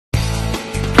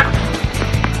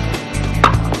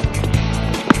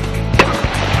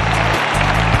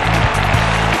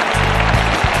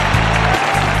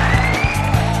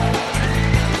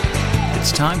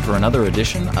time for another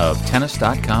edition of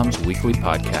Tennis.com's weekly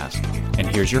podcast. And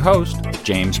here's your host,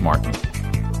 James Martin.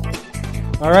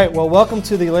 All right, well, welcome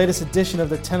to the latest edition of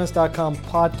the Tennis.com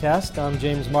podcast. I'm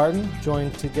James Martin,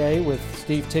 joined today with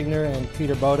Steve Tigner and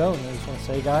Peter Bodo. And I just want to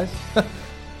say, guys,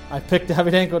 I picked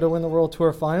Davydenko to win the World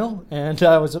Tour final, and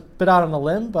I was a bit out on a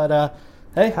limb, but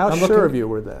hey. How sure of you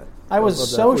were that? I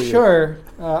was so sure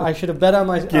I should have bet on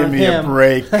him. Give me a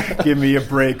break. Give me a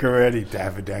break already,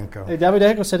 Davydenko. Hey,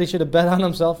 Davydenko said he should have bet on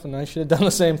himself, and I should have done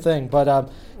the same thing. But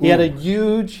he had a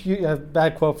huge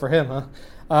bad quote for him,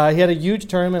 huh? He had a huge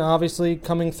tournament, obviously,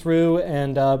 coming through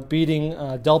and beating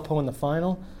Delpo in the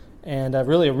final, and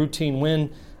really a routine win.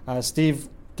 Steve,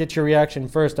 get your reaction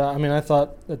first. I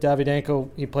thought that Davydenko,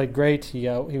 he played great. He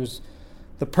was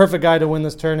the perfect guy to win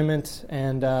this tournament,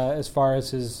 and as far as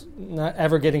his not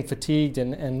ever getting fatigued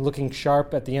and looking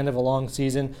sharp at the end of a long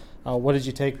season, what did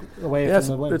you take away from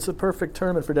the win? It's a perfect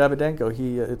tournament for Davydenko.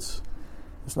 It's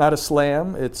not a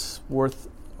slam. It's worth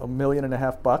 $1.5 million.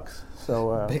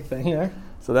 So big thing there.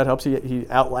 So that helps. He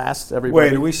outlasts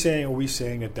everybody. Wait, are we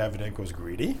saying that Davydenko's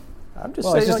greedy? I'm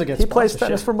just saying he plays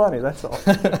tennis for money. That's all.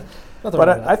 But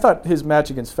I thought his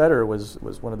match against Federer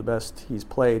was one of the best he's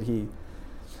played.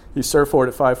 He served forward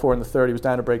at 5-4 in the third. He was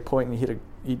down to break point, and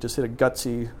he just hit a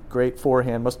gutsy, great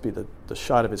forehand. Must be the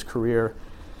shot of his career.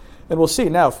 And we'll see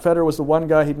now. Federer was the one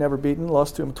guy he'd never beaten.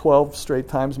 Lost to him 12 straight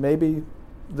times. Maybe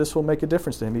this will make a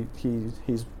difference to him.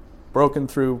 He's broken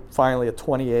through finally at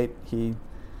 28. He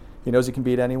knows he can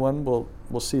beat anyone.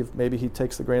 We'll see if maybe he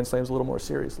takes the Grand Slams a little more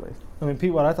seriously. I mean,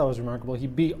 Pete, what I thought was remarkable, he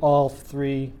beat all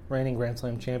three reigning Grand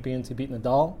Slam champions. He beat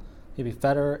Nadal, he beat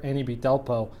Federer, and he beat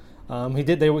Delpo.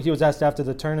 He was asked after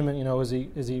the tournament,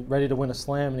 is he ready to win a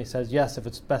slam? And he says, yes, if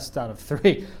it's best out of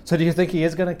three. So do you think he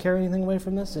is going to carry anything away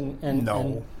from this?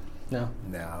 No.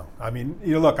 No. I mean,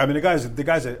 look. I mean, the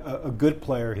guy's a good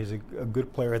player. He's a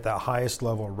good player at the highest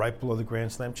level, right below the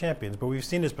Grand Slam champions. But we've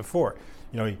seen this before.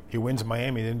 He wins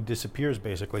Miami, then disappears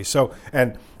basically. So,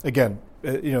 and again,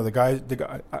 the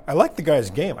guy. I like the guy's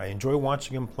game. I enjoy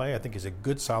watching him play. I think he's a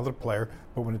good, solid player.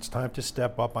 But when it's time to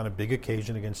step up on a big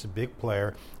occasion against a big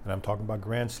player, and I'm talking about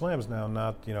Grand Slams now,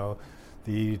 not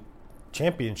the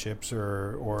championships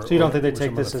or. So you don't think they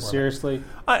take this as seriously?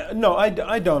 No, I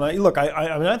don't.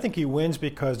 I think he wins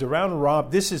because the round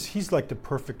robin. He's like the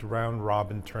perfect round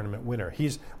robin tournament winner.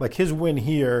 He's like his win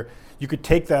here. You could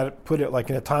take that, put it like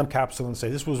in a time capsule, and say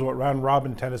this was what round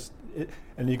robin tennis.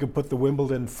 And you could put the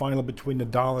Wimbledon final between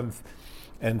Nadal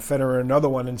and Federer, another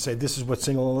one, and say this is what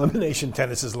single elimination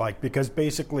tennis is like. Because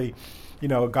basically,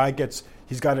 a guy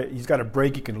he's got a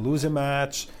break. He can lose a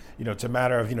match. It's a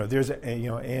matter of, there's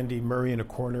Andy Murray in a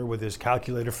corner with his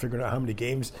calculator figuring out how many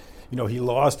games, he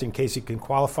lost in case he can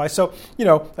qualify. So,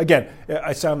 again,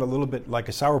 I sound a little bit like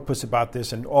a sourpuss about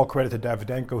this, and all credit to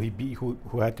Davydenko. He beat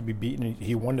who had to be beaten.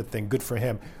 He won the thing. Good for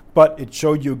him. But it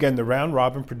showed you, again, the round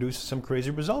robin produces some crazy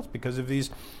results because of these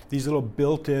little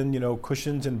built-in,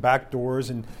 cushions and back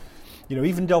doors. And,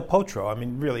 even Del Potro, I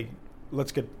mean, really,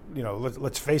 let's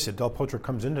face it. Del Potro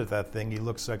comes into that thing. He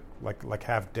looks like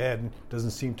half dead and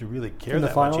doesn't seem to really care in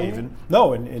that final much even.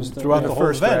 No, and throughout the whole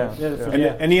event.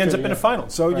 And he ends up in a final.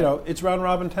 So, it's round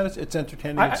robin tennis. It's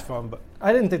entertaining. It's fun. But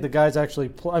I didn't think the guys actually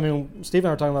Steve and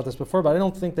I were talking about this before, but I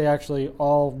don't think they actually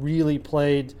all really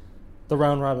played the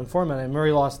round robin format. And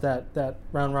Murray lost that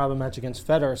round robin match against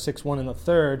Federer 6-1 in the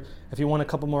third. If he won a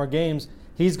couple more games,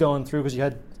 he's going through because you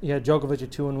had Djokovic at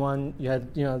 2-1, you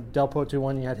had Delpo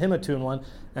 2-1, you had him at 2-1,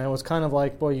 and it was kind of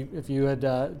like, boy, if you had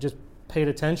just paid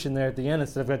attention there at the end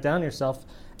instead of got down yourself.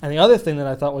 And the other thing that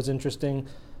I thought was interesting,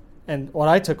 and what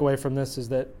I took away from this is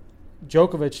that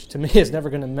Djokovic to me is never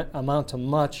going to amount to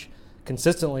much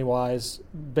consistently wise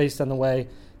based on the way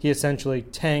he essentially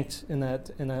tanked in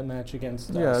that match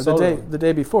against Soto. The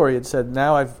day before he had said,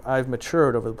 now I've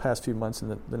matured over the past few months,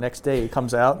 and the next day he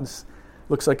comes out and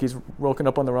looks like he's woken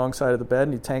up on the wrong side of the bed,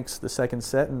 and he tanks the second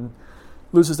set and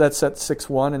loses that set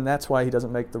 6-1, and that's why he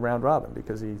doesn't make the round robin,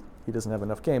 because he doesn't have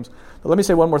enough games. But let me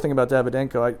say one more thing about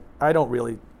Davydenko. I don't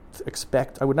really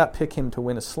I would not pick him to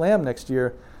win a slam next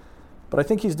year, but I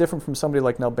think he's different from somebody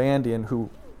like Nalbandian, who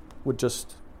would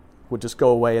just go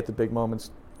away at the big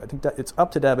moments. I think that it's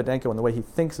up to Davydenko in the way he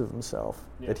thinks of himself,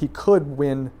 that he could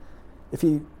win. If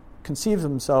he conceives of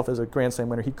himself as a Grand Slam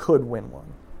winner, he could win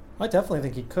one. I definitely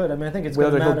think he could. I mean, I think it's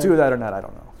whether he'll do that or not, I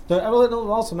don't know. Well,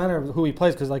 it'll also matter who he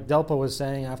plays, because like Delpo was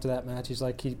saying after that match, he's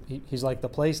like he's like the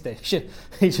PlayStation.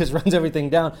 He just runs everything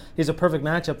down. He's a perfect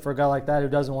matchup for a guy like that who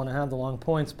doesn't want to have the long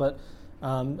points. But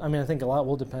I mean, I think a lot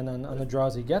will depend on the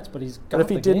draws he gets, but he's got But if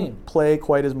he the didn't game. play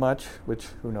quite as much, which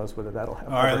who knows whether that'll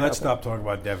happen. All right, let's stop talking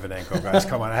about Davydenko, guys.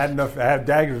 Come on, I had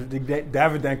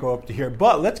Davydenko up to here.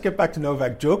 But let's get back to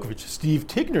Novak Djokovic. Steve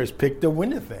Tigner's picked to win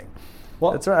the thing.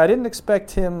 Well, That's right. I didn't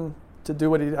expect him to do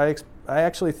what I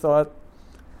actually thought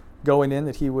going in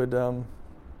that he would. I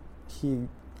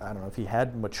don't know if he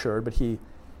had matured, but he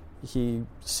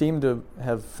seemed to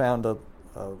have found a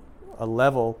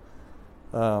level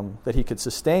that he could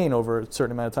sustain over a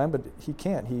certain amount of time, but he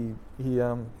can't.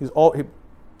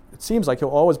 It seems like he'll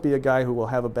always be a guy who will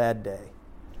have a bad day.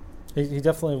 He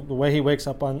definitely, the way he wakes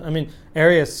up on, I mean,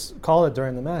 Arias called it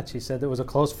during the match. He said it was a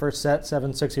close first set,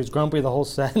 7-6. He was grumpy the whole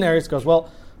set, and Arias goes, well,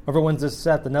 whoever wins this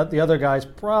set, the other guy's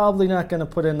probably not going to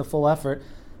put in the full effort.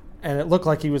 And it looked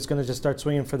like he was going to just start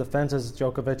swinging for the fences,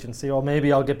 Djokovic, and see, oh,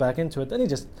 maybe I'll get back into it. Then he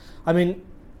just, I mean,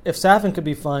 if Safin could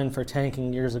be fined for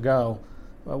tanking years ago,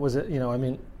 was it, I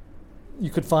mean, you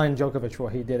could find Djokovic for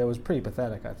what he did. It was pretty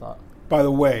pathetic, I thought. By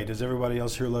the way, does everybody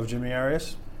else here love Jimmy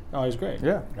Arias? Oh, he's great.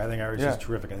 Yeah. I think Arias is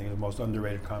terrific. I think he's the most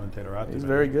underrated commentator out there. He's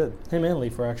very good. Him and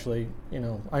Leaf were actually,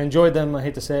 I enjoyed them. I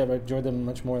hate to say it, but I enjoyed them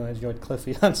much more than I enjoyed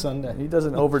Cliffy on Sunday. He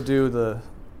doesn't overdo the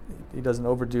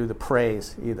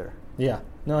praise either. Yeah.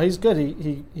 No, he's good.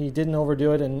 He didn't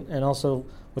overdo it, and also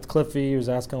with Cliffy, he was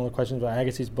asking all the questions about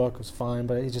Agassi's book. It was fine,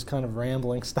 but he's just kind of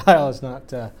rambling style. It's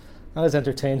not as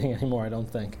entertaining anymore, I don't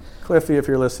think. Cliffy, if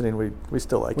you're listening, we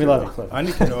still like you. We love you, Cliffy. I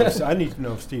need to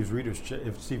know if Steve's readers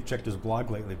if Steve checked his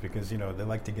blog lately, because they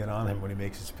like to get on him when he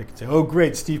makes his pick and say, "Oh,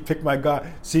 great, Steve picked my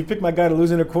guy. Steve picked my guy to lose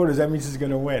in the quarters. That means he's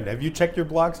going to win." Have you checked your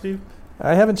blog, Steve?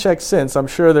 I haven't checked since. I'm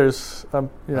sure there's I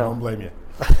don't blame you.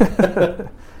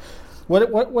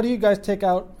 What do you guys take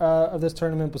out of this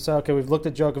tournament? Okay, we've looked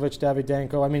at Djokovic,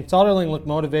 Davydenko. I mean, Soderling looked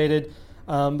motivated.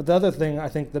 But the other thing, I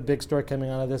think the big story coming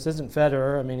out of this isn't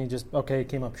Federer. I mean, he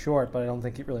came up short, but I don't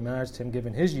think it really matters to him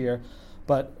given his year.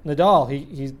 But Nadal,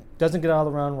 he doesn't get out of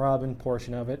the round robin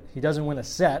portion of it. He doesn't win a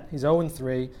set. He's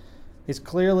 0-3. He's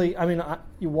clearly,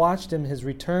 you watched him. His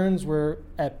returns were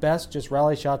at best just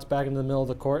rally shots back into the middle of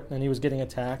the court, and he was getting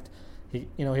attacked. He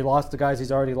lost the guys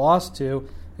he's already lost to.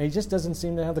 And he just doesn't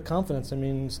seem to have the confidence. I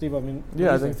mean, Steve,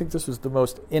 yeah, I think this was the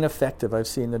most ineffective I've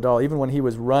seen Nadal. Even when he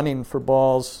was running for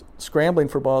balls, scrambling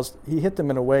for balls, he hit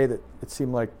them in a way that it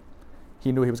seemed like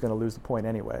he knew he was going to lose the point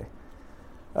anyway.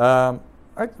 I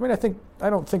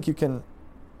don't think you can.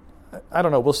 I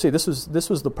don't know. We'll see. This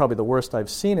was probably the worst I've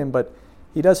seen him, but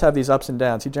he does have these ups and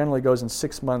downs. He generally goes in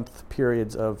 6-month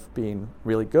periods of being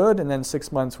really good, and then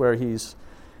 6 months where he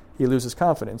loses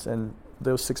confidence. And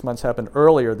those 6 months happened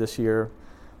earlier this year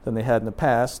than they had in the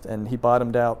past, and he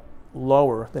bottomed out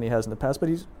lower than he has in the past. But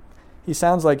he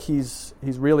sounds like he's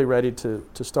really ready to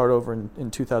start over in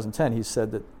 2010. He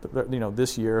said that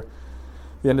this year,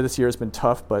 the end of this year has been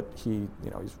tough, but he's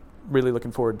really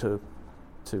looking forward to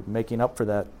making up for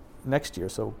that next year.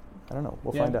 So I don't know.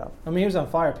 We'll find out. I mean, he was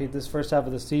on fire, Pete. This first half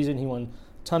of the season, he won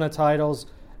a ton of titles.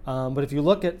 But if you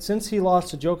look at, since he lost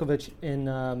to Djokovic in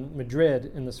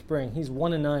Madrid in the spring, he's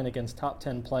 1-9 against top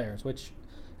 10 players, which,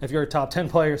 if you're a top 10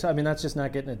 player, that's just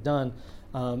not getting it done.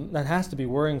 That has to be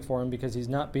worrying for him because he's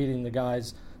not beating the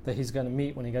guys that he's going to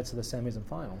meet when he gets to the semis and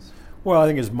finals. Well, I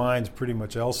think his mind's pretty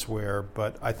much elsewhere,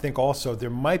 but I think also there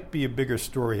might be a bigger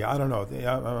story. I don't know.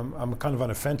 I'm kind of on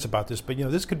the fence about this, but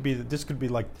this could be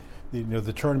like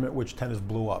the tournament which tennis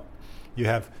blew up. You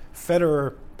have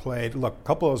Federer played. Look, a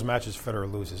couple of those matches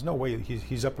Federer loses. No way.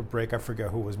 He's up a break. I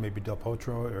forget who it was. Maybe Del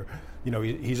Potro, or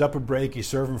he's up a break. He's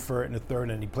serving for it in the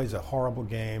third, and he plays a horrible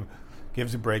game.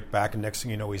 Gives a break back, and next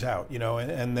thing you know, he's out.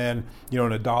 And then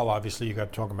Nadal. Obviously, you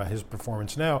got to talk about his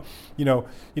performance now.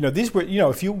 These were.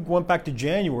 If you went back to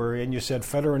January and you said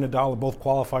Federer and Nadal both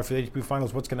qualify for the ATP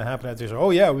Finals, what's going to happen? They say, oh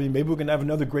yeah, maybe we're going to have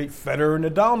another great Federer and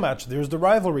Nadal match. There's the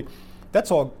rivalry. That's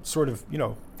all sort of,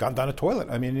 gone down the toilet.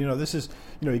 I mean, this is,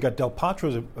 you got Del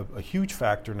Potro a huge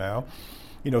factor now.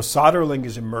 Soderling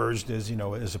has emerged as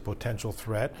a potential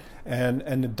threat, and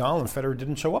Nadal and Federer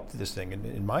didn't show up to this thing,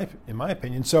 in my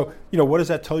opinion. So, what does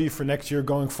that tell you for next year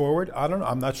going forward? I don't know.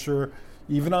 I'm not sure,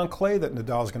 even on clay, that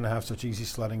Nadal is going to have such easy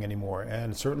sledding anymore,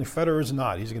 and certainly Federer is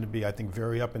not. He's going to be, I think,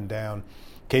 very up and down,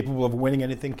 capable of winning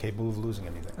anything, capable of losing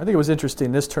anything. I think it was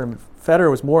interesting this tournament.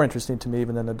 Federer was more interesting to me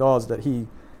even than Nadal, is that he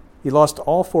lost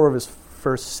all 4 of his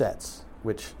first sets,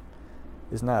 which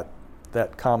is not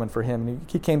that common for him. And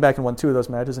he came back and won 2 of those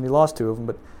matches, and he lost 2 of them.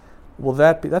 But will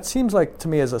that seems like to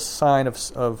me as a sign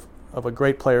of a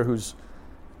great player who's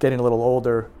getting a little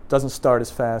older, doesn't start as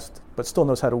fast, but still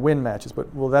knows how to win matches.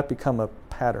 But will that become a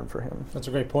pattern for him? That's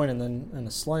a great point. And then in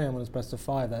a slam when it's best of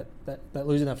 5, that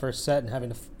losing that first set and having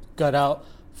to gut out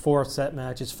 4-set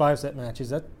matches, 5-set matches.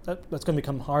 That's going to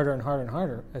become harder and harder and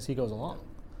harder as he goes along.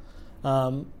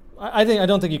 I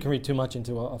don't think you can read too much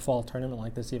into a fall tournament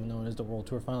like this, even though it is the World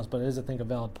Tour Finals. But it is, I think, a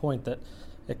valid point that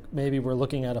maybe we're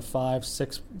looking at a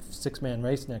 5-6 man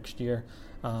race next year.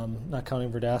 Not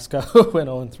counting Verdasco, who went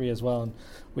 0-3 as well, and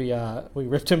we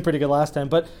ripped him pretty good last time.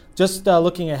 But just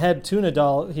looking ahead to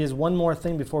Nadal, he has one more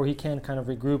thing before he can kind of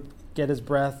regroup, get his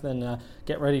breath, and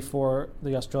get ready for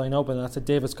the Australian Open. That's the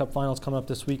Davis Cup Finals coming up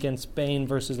this weekend, Spain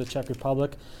versus the Czech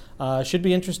Republic. Should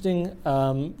be interesting.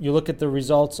 You look at the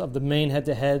results of the main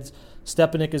head-to-heads.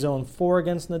 Stepanek is 0-4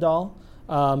 against Nadal.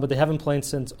 But they haven't played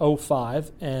since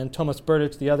 2005, and Tomas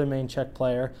Berdych, the other main Czech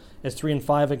player, is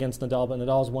 3-5 against Nadal, but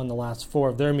Nadal's won the last 4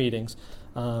 of their meetings.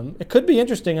 It could be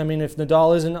interesting. I mean, if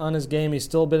Nadal isn't on his game, he's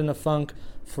still a bit in a funk.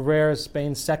 Ferrer is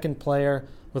Spain's second player,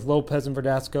 with Lopez and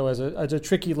Verdasco as a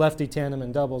tricky lefty tandem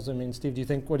in doubles. I mean, Steve,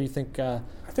 what do you think? I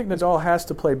think Nadal has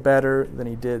to play better than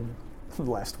he did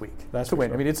last week to win.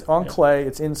 Sure. I mean, it's on clay,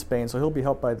 it's in Spain, so he'll be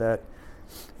helped by that.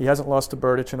 He hasn't lost to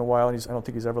Berdych in a while, and I don't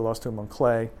think he's ever lost to him on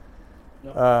clay.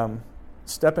 No.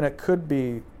 Stepanek could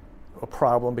be a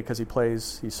problem because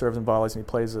he serves and volleys, and he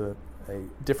plays a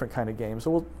different kind of game.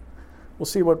 So we'll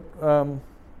see what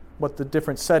the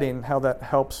different setting, how that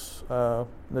helps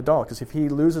Nadal. Because if he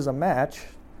loses a match,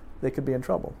 they could be in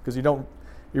trouble because you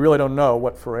really don't know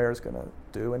what Ferrer is going to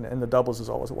do, and the doubles is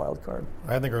always a wild card.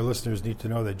 I think our listeners need to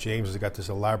know that James has got this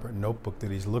elaborate notebook that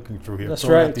he's looking through here. That's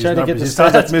right. Trying to get the stats. He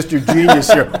sounds like Mr.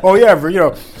 Genius here. Oh yeah,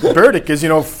 Berdych is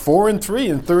 4-3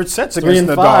 in third sets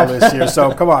against Nadal this year.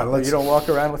 So come on, you don't walk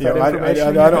around with that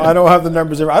information. I don't have the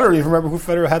numbers there. I don't even remember who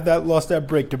Federer had lost that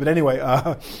break to. But anyway,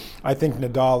 I think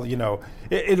Nadal.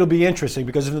 It'll be interesting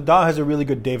because if Nadal has a really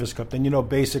good Davis Cup, then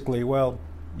basically,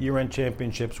 year-end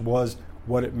championships was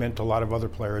what it meant to a lot of other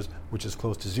players, which is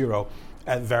close to zero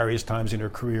at various times in their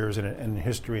careers and in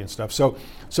history and stuff. So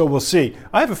we'll see.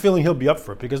 I have a feeling he'll be up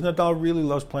for it because Nadal really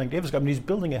loves playing Davis Cup. I mean, he's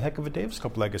building a heck of a Davis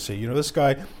Cup legacy. This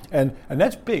guy, and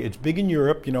that's big. It's big in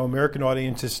Europe. American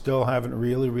audiences still haven't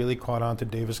really, really caught on to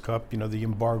Davis Cup. The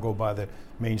embargo by the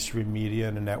mainstream media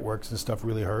and the networks and stuff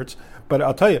really hurts. But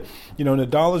I'll tell you,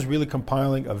 Nadal is really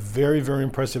compiling a very, very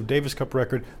impressive Davis Cup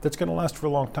record that's going to last for a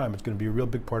long time. It's going to be a real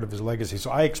big part of his legacy.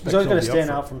 So I expect he's going to stand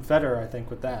out from Federer, I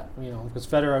think, with that. Because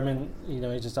Federer,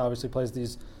 he just obviously plays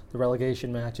the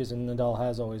relegation matches, and Nadal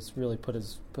has always really put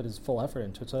his full effort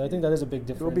into it. So I think that is a big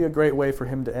difference. It will be a great way for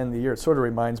him to end the year. It sort of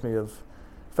reminds me of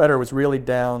Federer was really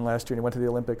down last year, and he went to the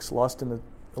Olympics, lost in the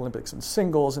Olympics in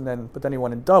singles, but then he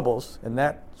won in doubles, and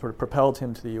that sort of propelled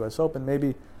him to the U.S. Open.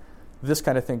 Maybe this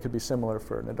kind of thing could be similar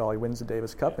for Nadal. He wins the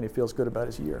Davis Cup, and he feels good about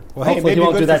his year. Well, hopefully he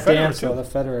won't do that dance that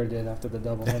Federer did after the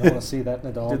doubles. I don't want to see that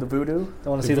Nadal. Do the voodoo? Don't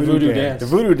want to see the voodoo dance. The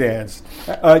voodoo dance.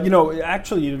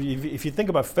 Actually, if you think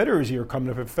about Federer's year coming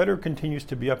up, if Federer continues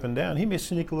to be up and down, he may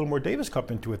sneak a little more Davis Cup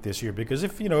into it this year because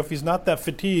if he's not that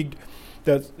fatigued,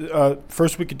 that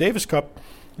first week of Davis Cup,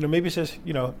 maybe he says,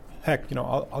 heck,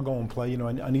 I'll go and play.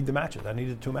 I need the matches. I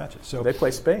needed 2 matches. So they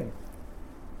play Spain.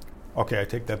 Okay, I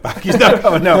take that back. He's not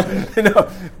coming.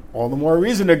 No, all the more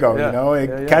reason to go.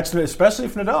 Catch, especially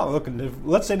if Nadal. Look,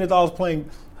 let's say Nadal's playing.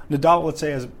 Nadal, let's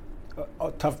say, has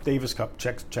a tough Davis Cup.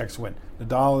 Czechs win.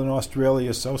 Nadal in Australia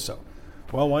is so.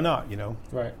 Well, why not?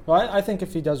 Right. Well, I think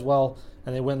if he does well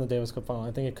and they win the Davis Cup final,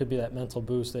 I think it could be that mental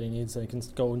boost that he needs, so he can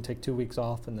go and take 2 weeks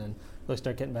off and then really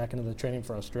start getting back into the training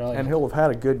for Australia. And he'll have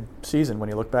had a good season when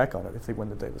you look back on it if they win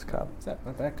the Davis Cup. Is that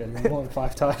not that good? He won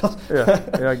 5 titles.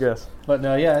 yeah, I guess. But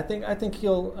no, I think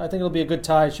it'll be a good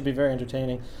tie. It should be very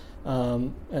entertaining.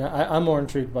 And I'm more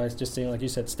intrigued by just seeing, like you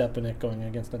said, Stepanek going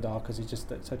against Nadal because he's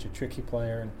just such a tricky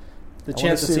player and the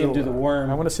chance to see him do the worm.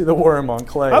 I want to see the worm on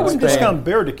clay. I wouldn't discount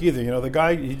Berdych either. The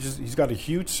guy, he's got a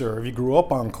huge serve. He grew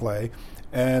up on clay.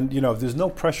 And, there's no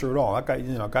pressure at all. That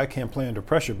guy, guy can't play under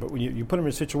pressure. But when you put him in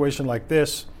a situation like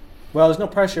this. Well, there's no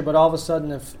pressure, but all of a sudden,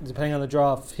 depending on the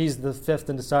draw, if he's the 5th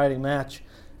and deciding match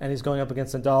and he's going up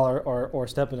against Nadal or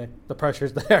Stepanek, the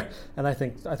pressure's there. And I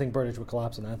think Berdych would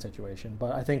collapse in that situation.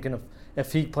 But I think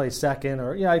if he plays second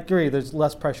I agree, there's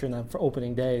less pressure in that for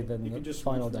opening day than the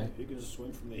final day. He can just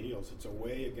swing from the heels. It's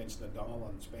away against Nadal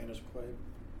on Spanish clay.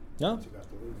 No.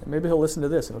 Maybe he'll listen to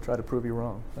this and he'll try to prove you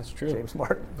wrong. That's true. James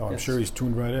Martin. Oh, I'm sure he's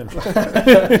tuned right in.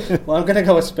 Well, I'm going to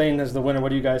go with Spain as the winner. What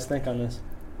do you guys think on this?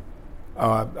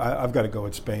 I've got to go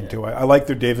with Spain, too. I like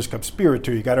their Davis Cup spirit,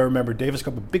 too. You got to remember, Davis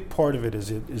Cup, a big part of it is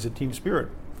a team spirit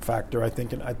factor, I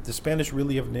think. And the Spanish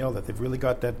really have nailed it. They've really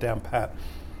got that down pat.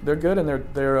 They're good, and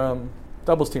their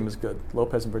doubles team is good.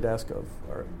 Lopez and Verdasco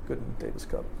are good in Davis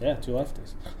Cup. Yeah, 2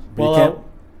 lefties.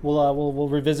 Well, we'll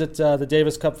revisit the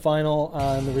Davis Cup final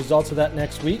and the results of that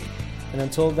next week. And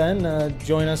until then,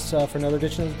 join us for another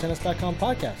edition of the Tennis.com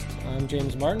podcast. I'm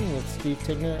James Martin with Steve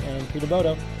Tigner and Peter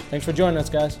Bodo. Thanks for joining us,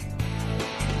 guys.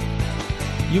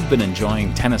 You've been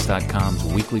enjoying Tennis.com's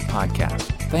weekly podcast.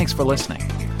 Thanks for listening.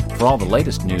 For all the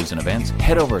latest news and events,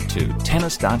 head over to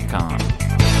Tennis.com.